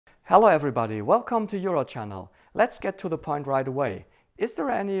Hello everybody, welcome to UroChannel. Let's get to the point right away. Is there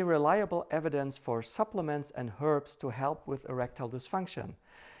any reliable evidence for supplements and herbs to help with erectile dysfunction?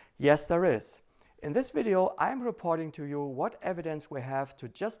 Yes, there is. In this video, I'm reporting to you what evidence we have to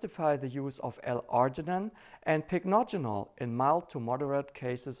justify the use of L-Arginine and Pycnogenol in mild to moderate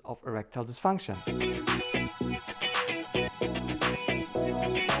cases of erectile dysfunction.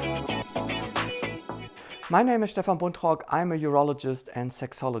 My name is Stefan Buntrock. I'm a urologist and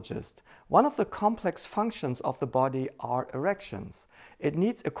sexologist. One of the complex functions of the body are erections. It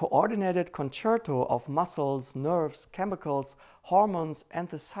needs a coordinated concerto of muscles, nerves, chemicals, hormones, and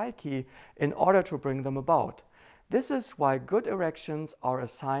the psyche in order to bring them about. This is why good erections are a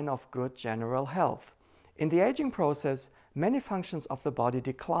sign of good general health. In the aging process, many functions of the body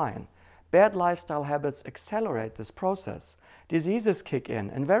decline. Bad lifestyle habits accelerate this process. Diseases kick in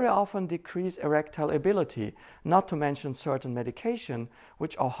and very often decrease erectile ability, not to mention certain medication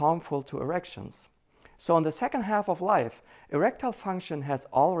which are harmful to erections. So in the second half of life, erectile function has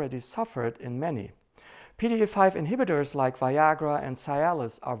already suffered in many. PDE5 inhibitors like Viagra and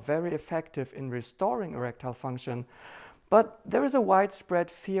Cialis are very effective in restoring erectile function, but there is a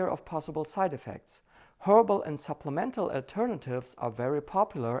widespread fear of possible side effects. Herbal and supplemental alternatives are very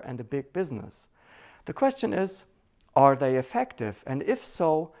popular and a big business. The question is, are they effective? And if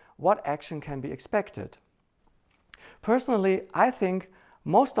so, what action can be expected? Personally, I think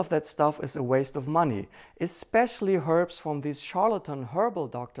most of that stuff is a waste of money, especially herbs from these charlatan herbal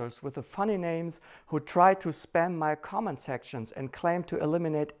doctors with the funny names who try to spam my comment sections and claim to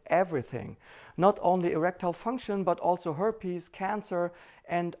eliminate everything. Not only erectile function, but also herpes, cancer,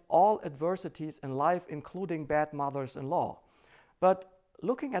 and all adversities in life, including bad mothers-in-law. But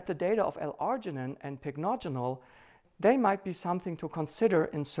looking at the data of L-Arginine and Pycnogenol, they might be something to consider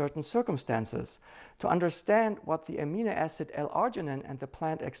in certain circumstances. To understand what the amino acid L-Arginine and the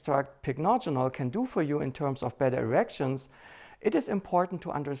plant extract Pycnogenol can do for you in terms of better erections, it is important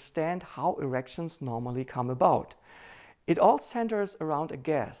to understand how erections normally come about. It all centers around a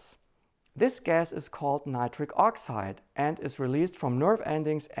gas. This gas is called nitric oxide and is released from nerve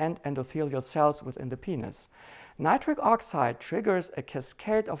endings and endothelial cells within the penis. Nitric oxide triggers a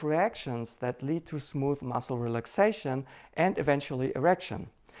cascade of reactions that lead to smooth muscle relaxation and eventually erection.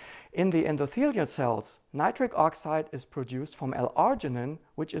 In the endothelial cells, nitric oxide is produced from L-Arginine,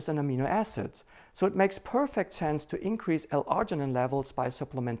 which is an amino acid. So it makes perfect sense to increase L-Arginine levels by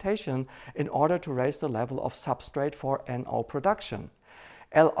supplementation in order to raise the level of substrate for NO production.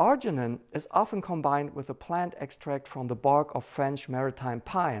 L-Arginine is often combined with a plant extract from the bark of French maritime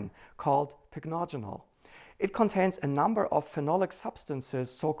pine called Pycnogenol. It contains a number of phenolic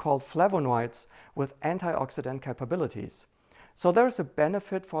substances, so-called flavonoids, with antioxidant capabilities. So there is a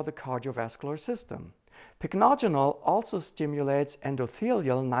benefit for the cardiovascular system. Pycnogenol also stimulates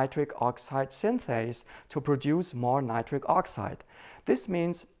endothelial nitric oxide synthase to produce more nitric oxide. This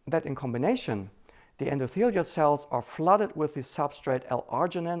means that in combination, the endothelial cells are flooded with the substrate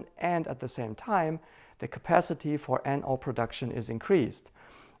L-Arginine, and at the same time, the capacity for NO production is increased.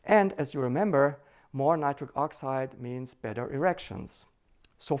 And as you remember, more nitric oxide means better erections.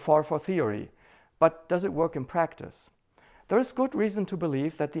 So far for theory. But does it work in practice? There is good reason to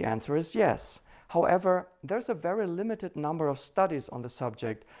believe that the answer is yes. However, there's a very limited number of studies on the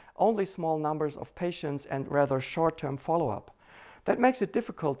subject, only small numbers of patients and rather short-term follow-up. That makes it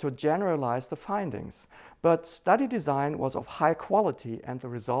difficult to generalize the findings, but study design was of high quality and the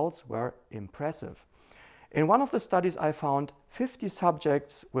results were impressive. In one of the studies I found 50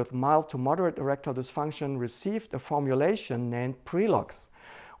 subjects with mild to moderate erectile dysfunction received a formulation named Prelox,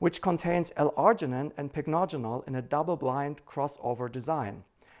 which contains L-Arginine and Pycnogenol in a double-blind crossover design.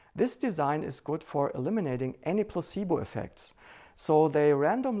 This design is good for eliminating any placebo effects. So they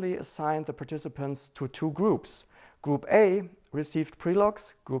randomly assigned the participants to two groups. Group A received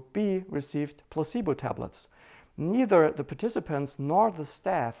Prelox, Group B received placebo tablets. Neither the participants nor the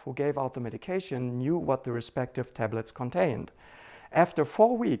staff who gave out the medication knew what the respective tablets contained. After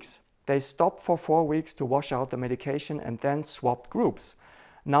 4 weeks, they stopped for 4 weeks to wash out the medication and then swapped groups.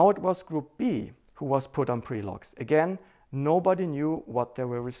 Now it was Group B who was put on Prelox. Again, nobody knew what they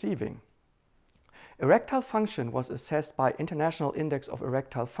were receiving. Erectile function was assessed by International Index of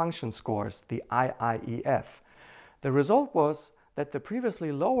Erectile Function Scores, the IIEF. The result was that the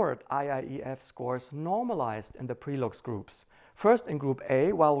previously lowered IIEF scores normalized in the Prelox groups. First in Group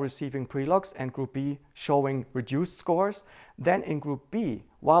A while receiving Prelox and Group B showing reduced scores, then in Group B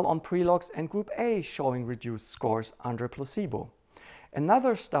while on Prelox and Group A showing reduced scores under placebo.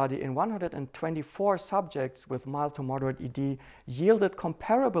 Another study in 124 subjects with mild to moderate ED yielded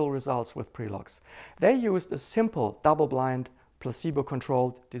comparable results with Prelox. They used a simple double-blind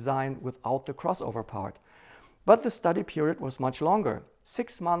placebo-controlled design without the crossover part. But the study period was much longer,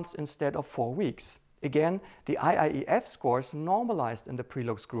 6 months instead of 4 weeks. Again, the IIEF scores normalized in the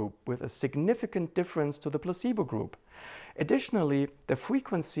Prelox group with a significant difference to the placebo group. Additionally, the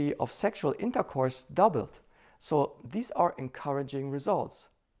frequency of sexual intercourse doubled. So these are encouraging results.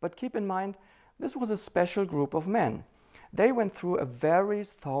 But keep in mind, this was a special group of men. They went through a very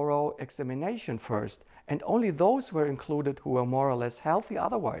thorough examination first, and only those were included who were more or less healthy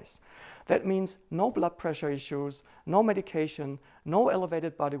otherwise. That means no blood pressure issues, no medication, no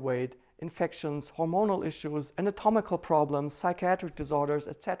elevated body weight, infections, hormonal issues, anatomical problems, psychiatric disorders,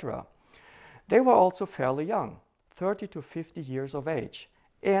 etc. They were also fairly young, 30 to 50 years of age.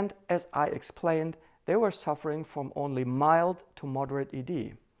 And as I explained, they were suffering from only mild to moderate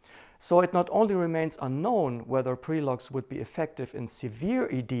ED. So it not only remains unknown whether Prelox would be effective in severe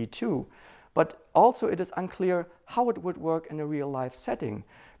ED too, but also it is unclear how it would work in a real-life setting,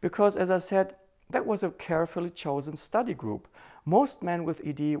 because as I said, that was a carefully chosen study group. Most men with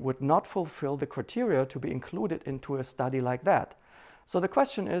ED would not fulfill the criteria to be included into a study like that. So the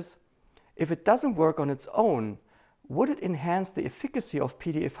question is, if it doesn't work on its own, would it enhance the efficacy of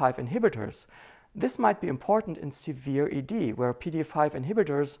PDE5 inhibitors? This might be important in severe ED, where PDE5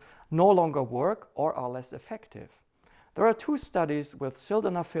 inhibitors no longer work or are less effective. There are 2 studies with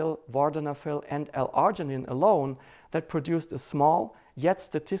sildenafil, vardenafil, and L-Arginine alone that produced a small, yet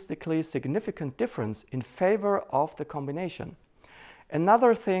statistically significant difference in favor of the combination.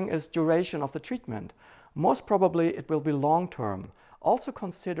 Another thing is duration of the treatment. Most probably it will be long-term, also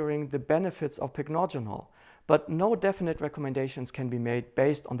considering the benefits of Pycnogenol, but no definite recommendations can be made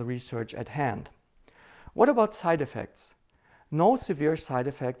based on the research at hand. What about side effects? No severe side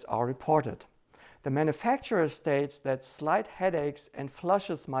effects are reported. The manufacturer states that slight headaches and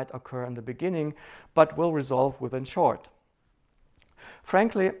flushes might occur in the beginning, but will resolve within short.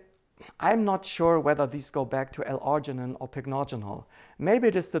 Frankly, I'm not sure whether these go back to L-Arginine or Pycnogenol. Maybe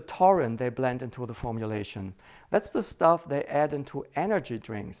it is the taurine they blend into the formulation. That's the stuff they add into energy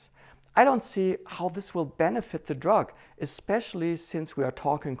drinks. I don't see how this will benefit the drug, especially since we are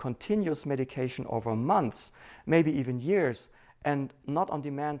talking continuous medication over months, maybe even years, and not on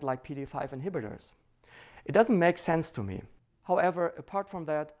demand like PDE5 inhibitors. It doesn't make sense to me. However, apart from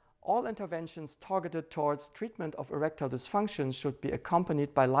that, all interventions targeted towards treatment of erectile dysfunction should be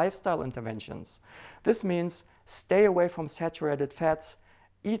accompanied by lifestyle interventions. This means stay away from saturated fats,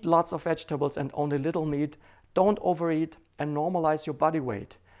 eat lots of vegetables and only little meat, don't overeat, and normalize your body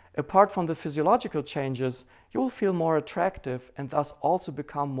weight. Apart from the physiological changes, you will feel more attractive and thus also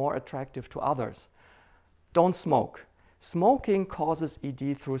become more attractive to others. Don't smoke. Smoking causes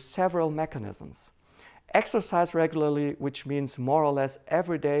ED through several mechanisms. Exercise regularly, which means more or less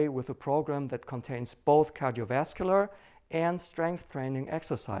every day with a program that contains both cardiovascular and strength training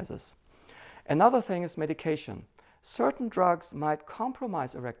exercises. Another thing is medication. Certain drugs might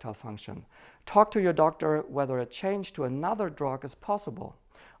compromise erectile function. Talk to your doctor whether a change to another drug is possible,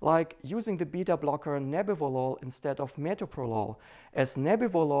 like using the beta blocker nebivolol instead of metoprolol, as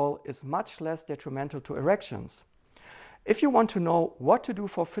nebivolol is much less detrimental to erections. If you want to know what to do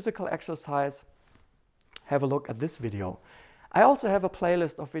for physical exercise, have a look at this video. I also have a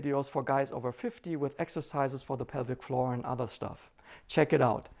playlist of videos for guys over 50 with exercises for the pelvic floor and other stuff. Check it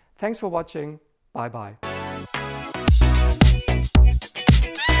out. Thanks for watching. Bye bye.